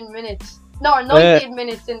 18 minutes. No, 19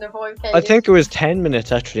 minutes in the 5K. I think it was 10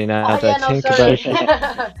 minutes actually now. Oh, yeah, I think sorry.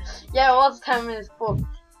 about it. Yeah, it was 10 minutes, but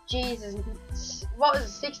Jesus, what was it,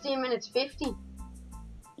 16 minutes 50?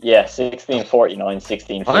 Yeah, 1649,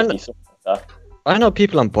 1650, something like that. I know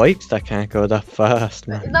people on bikes that can't go that fast,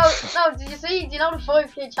 man. No, do you know the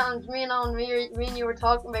 5K challenge? Me and you were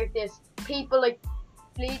talking about this. People like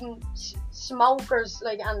bleeding smokers,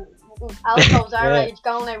 like, and alcohols our age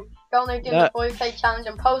going out doing the 5K challenge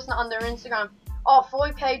and posting it on their Instagram. Oh,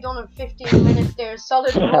 5K done in 15 minutes there,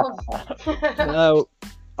 solid run. No,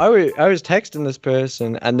 I was texting this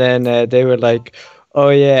person, and then they were like, oh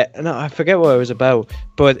yeah, no, I forget what it was about,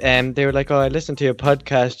 but they were like, oh, I listened to your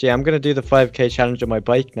podcast, yeah, I'm gonna do the 5K challenge on my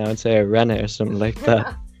bike now and say I ran it or something like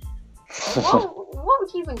that. What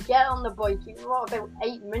would you even get on the bike? What, about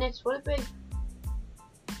 8 minutes would it be?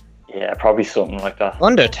 Yeah, probably something like that.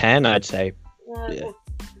 Under 10, I'd say. Yeah.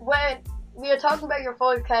 When we were talking about your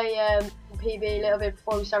 5K PB a little bit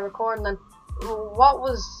before we started recording, and what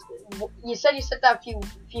was, you said that a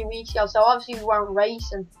few weeks ago, so obviously you weren't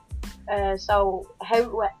racing. So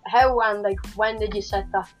how and like when did you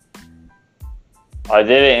set that? I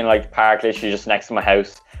did it in like the park, literally just next to my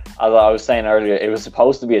house. As I was saying earlier, it was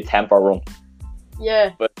supposed to be a tempo run.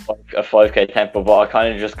 Yeah. But like a 5K tempo, but I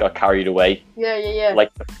kind of just got carried away. Yeah.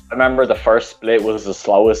 Like, I remember the first split was the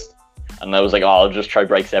slowest, and I was like, oh, I'll just try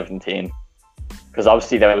break 17, because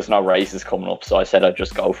obviously there was no races coming up, so I said I'd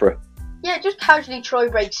just go for it. Yeah, just casually try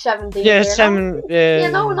break 17. Yeah, there, 7. Yeah,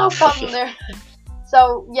 no problem there.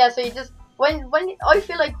 So yeah, so you just when I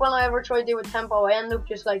feel like when I ever try to do a tempo, I end up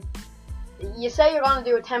just like, you say you're gonna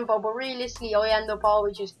do a tempo, but realistically, I end up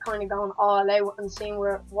always just kind of going all out and seeing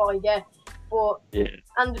what I get. But yeah,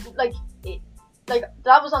 and like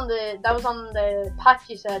that was on the patch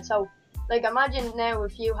you said. So like, imagine now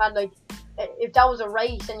if you had like, if that was a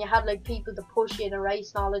race and you had like people to push you in a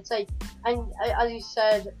race and all, let's say, and as you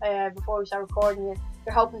said before we start recording,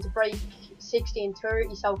 you're hoping to break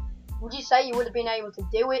 16:30. So would you say you would have been able to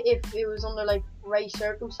do it if it was under like race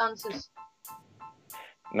circumstances?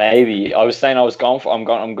 Maybe. I was saying I'm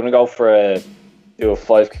gonna go for do a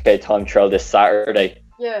 5K time trial this Saturday.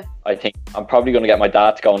 Yeah. I think I'm probably gonna get my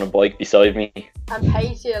dad to go on a bike beside me and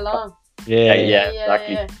pace you along. Yeah,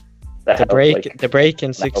 exactly. Yeah. The break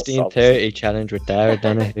in 16:30 challenge with Dara,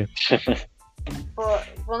 Donoghue. But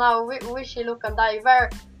no, we wish you luck on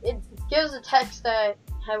that. It gives a text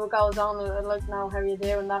how it goes on. I'd like to know how you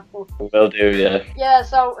do and that. But will do, yeah. Yeah,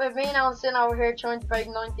 so if me and sitting over here trying to break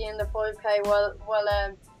 90 in the 5K, well,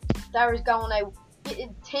 Dara's going out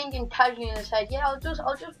thinking casually in his head, yeah, I'll just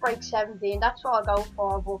break 17. That's what I'll go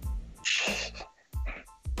for.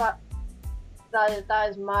 But that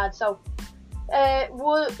is mad. So,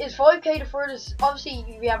 is 5k the furthest?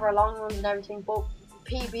 Obviously, we have our long runs and everything, but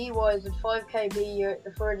PB wise, would 5k be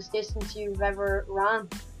the furthest distance you've ever ran?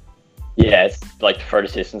 Yeah, it's like the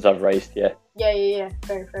furthest distance I've raced. Yeah. Yeah.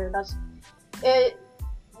 Fair. That's.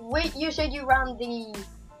 Wait, you said you ran the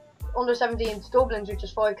under 17 Dublins, which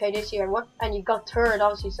is 5k this year. And you got third,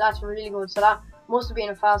 obviously, so that's really good. So that must have been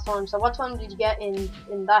a fast time. So what time did you get in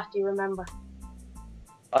that? Do you remember?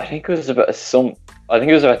 I think it was about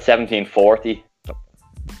 17:40.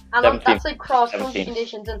 And that's like cross country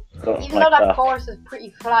conditions, and even though that course is pretty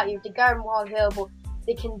flat, you have the Garden Wall Hill, but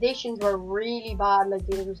the conditions were really bad. Like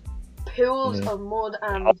there was pools of mud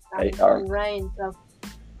and rain. So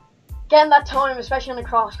getting that time, especially on the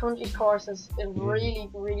cross country course, is really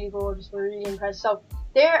good. It's really impressive. So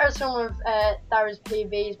there are some of Dara's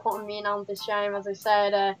PBs putting me on to shame, as I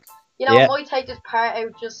said. I might take this part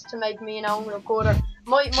out just to make me look good.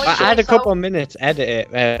 I had a couple of minutes, edit it.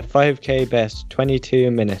 5k best, 22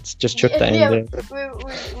 minutes. Just chuck that in there.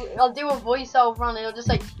 I'll do a voiceover on it. I'll just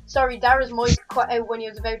say, sorry, Dara's mic cut out when he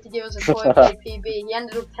was about to give us a 5k PB. He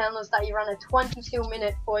ended up telling us that he ran a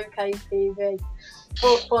 22-minute 5k PB.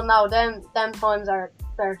 But no, them times are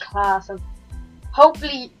class, and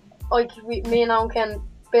hopefully, like me and Owen can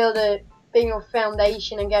build a big enough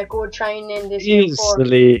foundation and get good training in this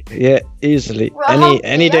easily. Well,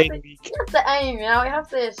 any day of the week. That's the aim, we have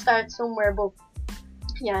to start somewhere. But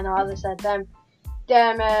yeah, no, as I said,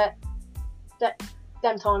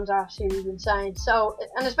 them times are absolutely insane. So,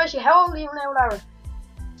 and especially, how old are you now, Dara?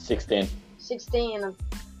 16. 16, and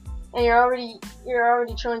you're already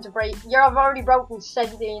trying to break. You've already broken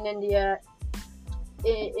 17 in the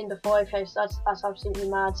 5k. So that's absolutely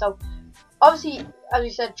mad. So obviously, as we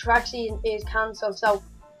said, track season is cancelled. So,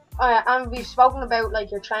 and we've spoken about like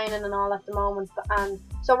your training and all at the moment. And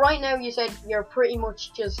so right now, you said you're pretty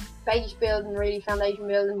much just base building, really foundation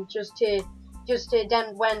building, just to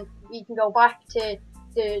then when you can go back to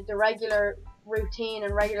the regular routine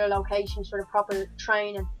and regular locations for the proper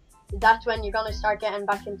training. That's when you're gonna start getting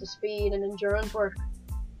back into speed and endurance work.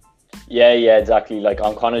 Yeah, exactly. Like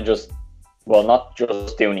I'm kind of not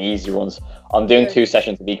just doing easy runs. I'm doing 2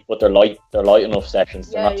 sessions a week, but they're light enough sessions.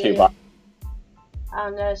 They're not too bad.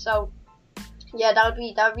 And so, yeah, that would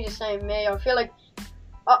be the same with me. I feel like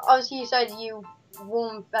obviously you said you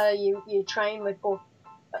one fella you train with, but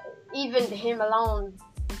even him alone,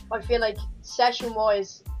 I feel like session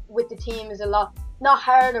wise with the team is a lot not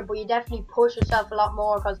harder, but you definitely push yourself a lot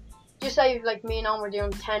more. Because just say like me and Owen were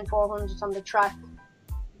doing 10 400s on the track,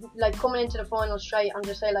 like coming into the final straight, and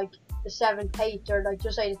just say like the 7th, 8th, or like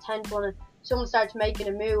just say the 10th one, and someone starts making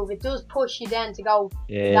a move, it does push you then to go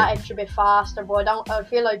that extra bit faster. But I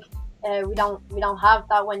feel like we don't have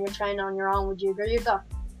that when you're training on your own. Would you agree with that?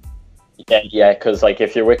 Yeah, because like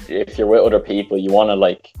if you're with other people, you want to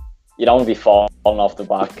you don't want to be falling off the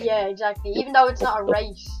back. Yeah, exactly. Even though it's not a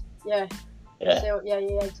race. Yeah. So, yeah,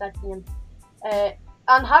 exactly.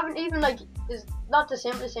 And having even is not the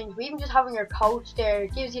simplest things, but even just having your coach there,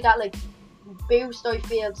 it gives you that boost. I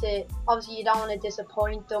feel to obviously you don't want to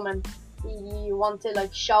disappoint them, and you want to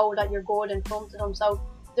show that you're good in front of them. So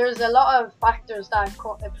there's a lot of factors that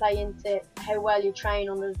play into how well you train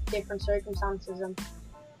under different circumstances.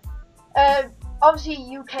 And obviously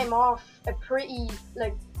you came off a pretty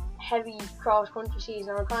heavy cross country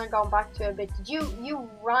season. We're kind of going back to it a bit. Did you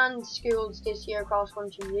ran schools this year cross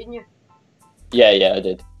country, didn't you? Yeah, I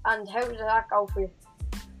did. And how did that go for you?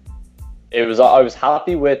 I was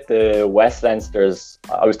happy with the West Leinsters.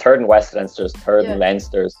 I was third in West Leinsters, third in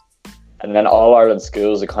Leinsters, and then All Ireland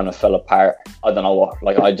schools, it kind of fell apart. I don't know what.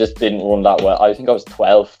 I just didn't run that well. I think I was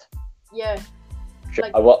 12th. Yeah.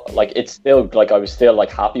 It's still I was still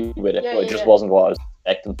happy with it, but it just wasn't what I was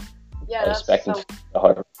expecting. Yeah, I was expecting to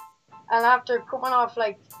higher. And after coming off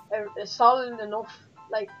a solid enough,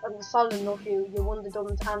 you won the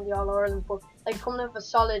Dublin and the All Ireland, but coming off a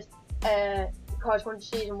solid cross country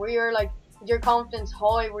season, were you with your confidence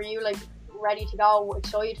high? Were you ready to go,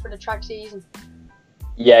 excited for the track season?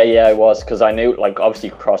 Yeah, I was, because I knew obviously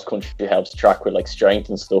cross country helps track with strength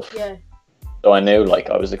and stuff. Yeah. So I knew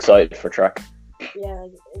I was excited for track. Yeah,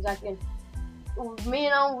 exactly. Me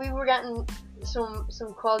and Owen, we were getting some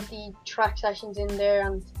quality track sessions in there,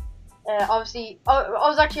 and obviously I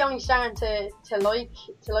was actually only starting to like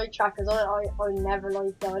track, because I never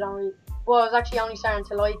liked it. But I was actually only starting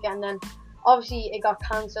to like it, and then obviously it got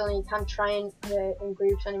cancelled and you can't train in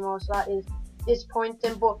groups anymore, so that is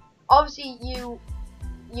disappointing. But obviously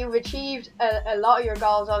you've achieved a lot of your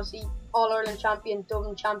goals. Obviously All-Ireland champion,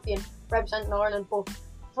 Dublin champion, representing Ireland. But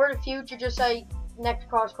for the future, just say next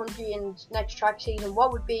cross country and next track season,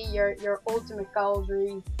 what would be your ultimate goals,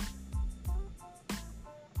 really?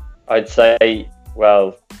 I'd say,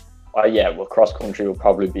 well, cross country will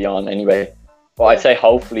probably be on anyway. But I'd say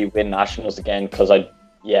hopefully win nationals again, because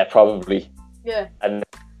probably. Yeah. And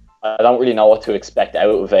I don't really know what to expect out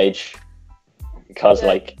of age, because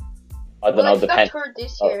I don't know. That's for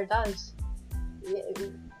this year. That's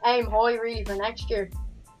aim high really for next year.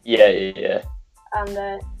 Yeah.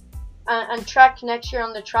 And track next year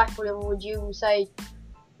on the track. Would you say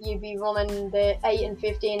you'd be running the 8 and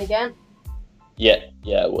 15 again? Yeah,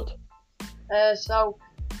 I would. So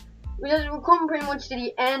we're coming pretty much to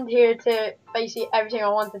the end here to basically everything I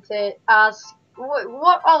wanted to ask.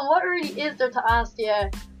 What really is there to ask you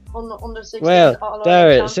on under 16? Well,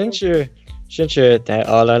 Dara, since you're the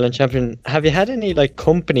All-Ireland champion, have you had any like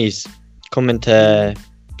companies coming to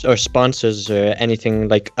or sponsors or anything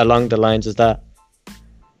like along the lines of that?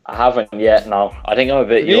 I haven't yet. No, I think I'm a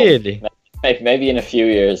bit young. Maybe in a few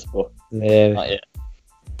years, but not yet.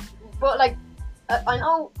 But like, I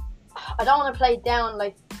know I don't want to play it down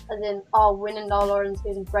like as in winning the All-Ireland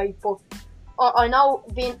isn't great, but I know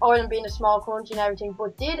Ireland being a small country and everything.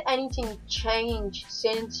 But did anything change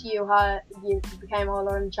since you became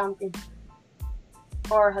All-Ireland champion,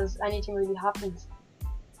 or has anything really happened?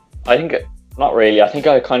 I think not really. I think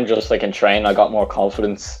I kind of just like in training, I got more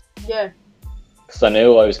confidence. Yeah. Because I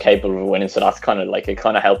knew I was capable of winning, so that's kind of like it.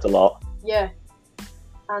 Kind of helped a lot. Yeah.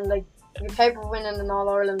 And like you're capable of winning an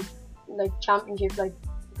All-Ireland like championship. Like,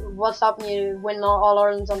 what's stopping you winning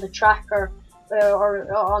All-Irelands on the track or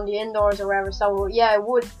on the indoors or wherever? So yeah, it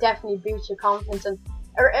would definitely boost your confidence. And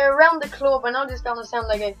around the club, I know this is gonna sound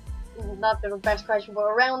like not the best question, but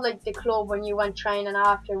around like the club when you went training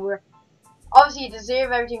after, where obviously you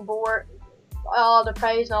deserve everything, but we're all the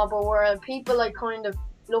praise and all, but were people like kind of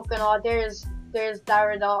looking, there's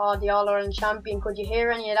Dara, the All-Ireland champion? Could you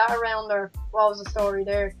hear any of that around, or what was the story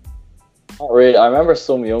there? Not really. I remember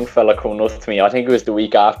some young fella coming up to me, I think it was the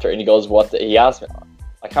week after, and he goes, he asked me,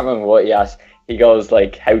 I can't remember what he asked. He goes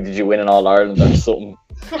like, how did you win in All-Ireland or something?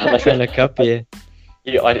 I'm trying to copy you.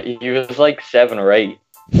 He was like 7 or 8.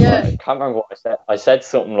 Yeah. I can't remember what I said. I said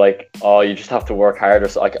something like, "Oh, you just have to work harder."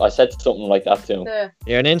 So I said something like that to him. Yeah.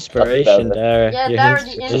 You're an inspiration, Dara. Yeah, Dara,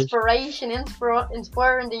 the inspiration,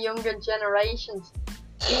 inspiring the younger generations.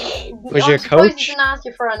 Was your coach? He didn't ask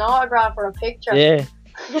you for an autograph or a picture. Yeah.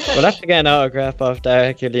 We'll have to get an autograph off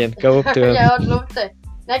Dara, Killian. Go up to him. Yeah, I'd love to.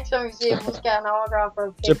 Next time we see him, let's get an autograph or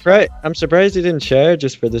a picture. I'm surprised he didn't share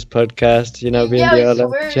just for this podcast. Being the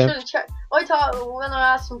All-Ireland champ. I thought when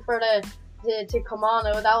I asked him for to come on,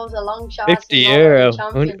 that was a long shot.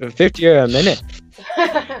 €50 a minute.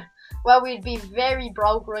 Well, we'd be very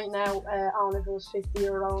broke right now on if it was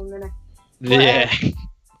 €50 a minute. But, yeah.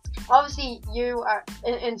 Obviously, you are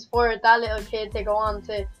inspired that little kid to go on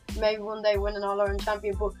to maybe one day win an All-Ireland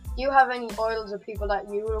champion. But do you have any idols or people that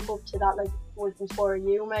you look up to that like would inspire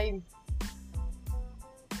you, maybe?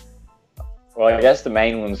 Well, I guess the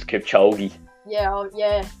main one's Kipchoge.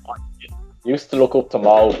 Yeah. Used to look up to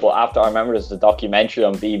Mo, but after I remember there's a documentary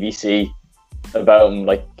on BBC about him,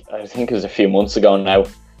 like I think it was a few months ago now.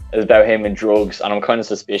 It was about him and drugs, and I'm kind of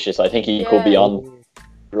suspicious. I think he could be on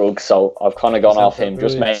drugs, so I've kind of gone off him.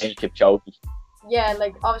 Just mainly Kipchoge. Yeah,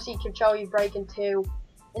 like obviously Kipchoge breaking 2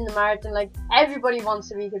 in the marathon. Like everybody wants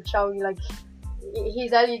to be Kipchoge. Like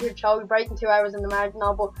he's Elliot Kipchoge breaking 2 hours in the marathon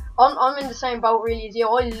now. But I'm in the same boat really as you.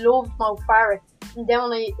 I loved Mo Farah. And then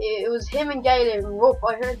it was him and Gail and Rupp.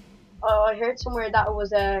 I heard somewhere that it was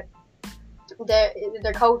their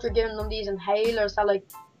coach were giving them these inhalers that like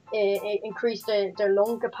increase their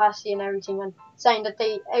lung capacity and everything, and saying that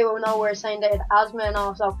they we're saying they had asthma and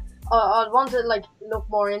all. So I want to like look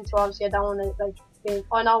more into. Obviously, I don't want to like.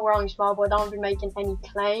 I know we're only small, but I don't want to be making any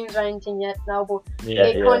claims or anything yet now. But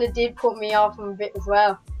it kind of did put me off a bit as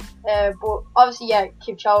well. But obviously,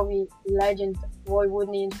 Kipchoge, legend. Why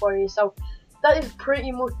wouldn't he inspire you? So that is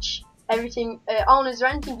pretty much everything. Owen, is there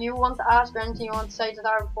anything you want to ask or anything you want to say to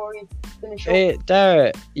Dara before we finish up? Hey,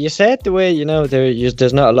 Dara, you said the way,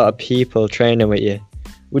 there's not a lot of people training with you.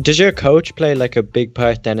 Does your coach play like a big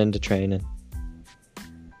part then in the training?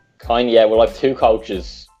 Yeah. Well, I've 2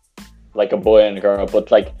 coaches, like a boy and a girl, but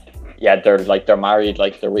they're married,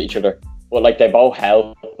 like they're with each other. But like they both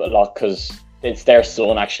help a lot because it's their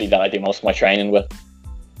son actually that I do most of my training with.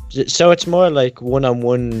 So it's more like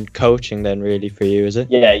one-on-one coaching then, really, for you, is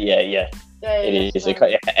it? Yeah. It is.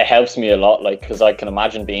 It helps me a lot, like, because I can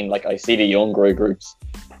imagine being like, I see the younger groups.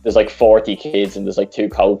 There's like 40 kids and there's like 2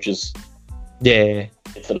 coaches. Yeah.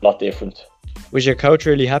 It's a lot different. Was your coach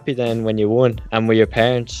really happy then when you won, and were your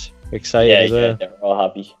parents? excited as well. Yeah, they're all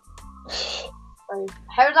happy. Like,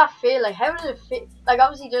 how did that feel? Like, how did it feel? Like,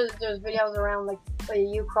 obviously, there's videos around like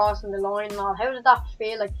you crossing the line and all. How did that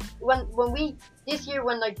feel? Like, when we this year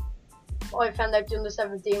when like I found out during the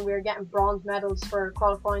 17 we were getting bronze medals for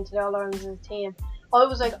qualifying to the All Irelands as a team. I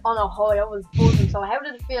was like on a high. I was buzzing. So, how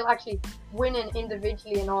did it feel actually winning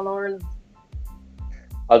individually in All Ireland?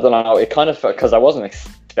 I don't know. It kind of, because I wasn't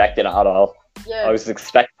expecting it at all. Yeah. I was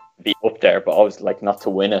expecting to be up there, but I was like not to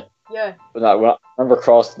win it. Yeah. But when I remember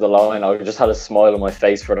crossing the line, I just had a smile on my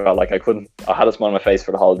face for that. Like I had a smile on my face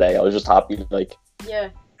for the whole day. I was just happy, like. Yeah.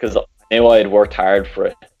 Because I knew I had worked hard for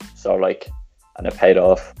it, so like, and it paid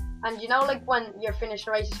off. And you know, like when you're finished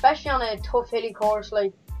a race, especially on a tough hilly course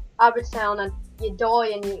like Abbottstown, and you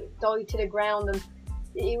die to the ground, and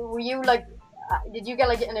were you like, did you get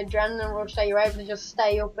like an adrenaline rush that you were able to just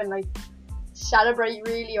stay up and like celebrate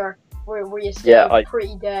really, or were you still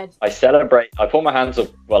pretty dead? I celebrate. I put my hands up.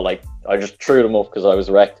 Well, like I just threw them up because I was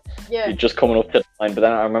wrecked. Yeah. Just coming up to the line, but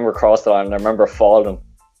then I remember crossing the line and I remember falling.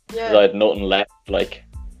 Yeah. Because I had nothing left. Like,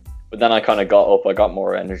 but then I kind of got up. I got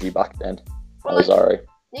more energy back then. Well, I was alright.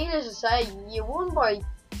 Needless to say, you won by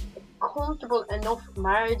a comfortable enough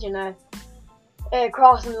margin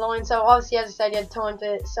crossing the line. So obviously, as I said, you had time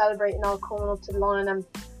to celebrate and all coming up to the line, and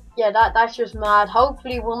yeah, that's just mad.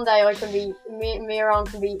 Hopefully one day I can be, me and Aaron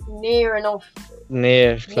can be near enough.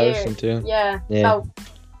 Close into. Yeah. So,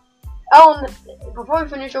 before we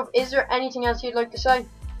finish up, is there anything else you'd like to say?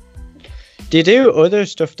 Do you do other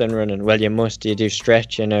stuff than running? Well, you must. Do you do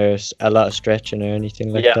stretching or a lot of stretching or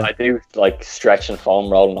anything like that? Yeah, I do like stretch and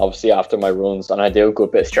foam rolling, obviously, after my runs, and I do a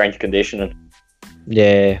good bit of strength conditioning.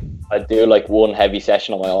 Yeah. I do like one heavy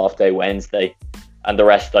session on my off day, Wednesday, and the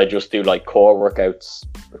rest I just do like core workouts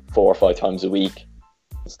 4 or 5 times a week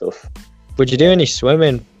and stuff. Would you do any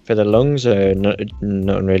swimming for the lungs or nothing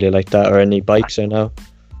really like that, or any bikes or no?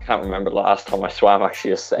 I can't remember the last time I swam,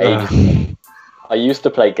 actually. It's ages. I used to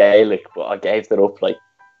play Gaelic, but I gave that up like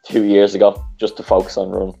 2 years ago just to focus on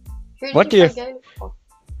running. What do you play Gaelic for?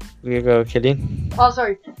 You go, Killian. Oh,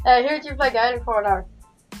 sorry. Who did you play Gaelic for, Dara?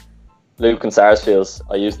 Luke and Sarsfields.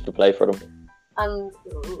 I used to play for them. And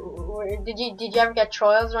did you ever get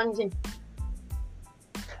trials or anything?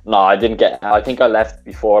 No, I didn't get. I think I left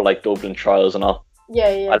before like Dublin trials and all.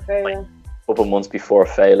 Yeah, fair. Like, a couple months before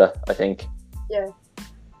Fela, I think. Yeah.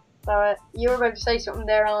 So you were about to say something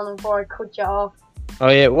there, Alan, before I cut you off. Oh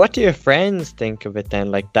yeah, what do your friends think of it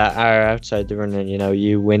then? Like that are outside the running, you know,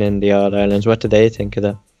 you winning the All Irelands. What do they think of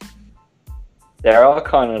that? They're all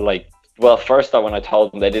kind of like, well, first when I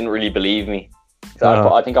told them, they didn't really believe me.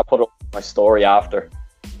 I think I put up my story after,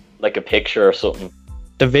 like a picture or something.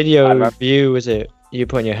 The video view, was it you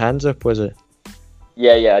putting your hands up, was it?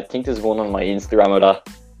 Yeah, I think there's one on my Instagram of that.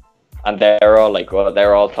 And they're all like, well,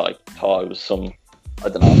 they're all thought it was some, I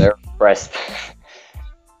don't know, they're impressed.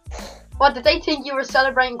 What, did they think you were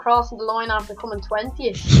celebrating crossing the line after coming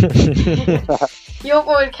 20th? Your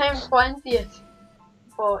boy came 20th.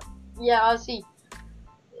 But yeah, obviously,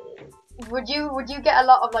 would you get a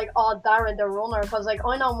lot of like, oh, Dara the runner? Because like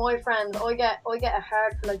I know my friends, I get a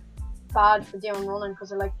heart for like bad for doing running, because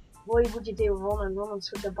they're like, why would you do running?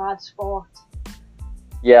 Running's such a bad sport.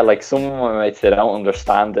 Yeah, like some of my mates, they don't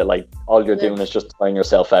understand it. Like all you're doing is just trying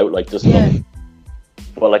yourself out. Like just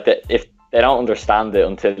well, like if they don't understand it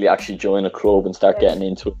until you actually join a club and start getting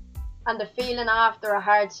into it. And the feeling after a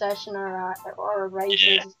hard session or a race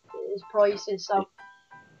is priceless. So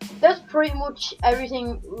that's pretty much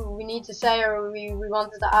everything we need to say, or we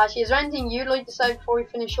wanted to ask you. Is there anything you'd like to say before we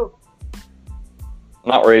finish up?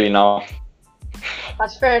 Not really, no.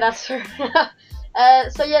 That's fair. So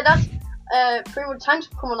yeah, that's pretty much. Thanks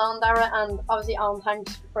for coming on, Dara, and obviously Alan,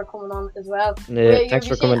 thanks for coming on as well. Yeah, thanks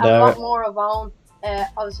for coming, Dara. A lot more of Alan,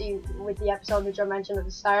 obviously with the episode which I mentioned at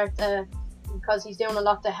the start, because he's doing a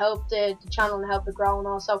lot to help the channel and help it grow and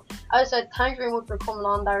all. So as I said, thanks very much for coming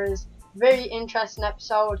on, Dara. It's a very interesting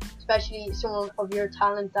episode, especially someone of your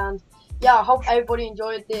talent, and yeah, I hope everybody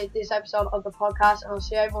enjoyed this episode of the podcast, and I'll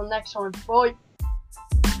see everyone next time. Bye.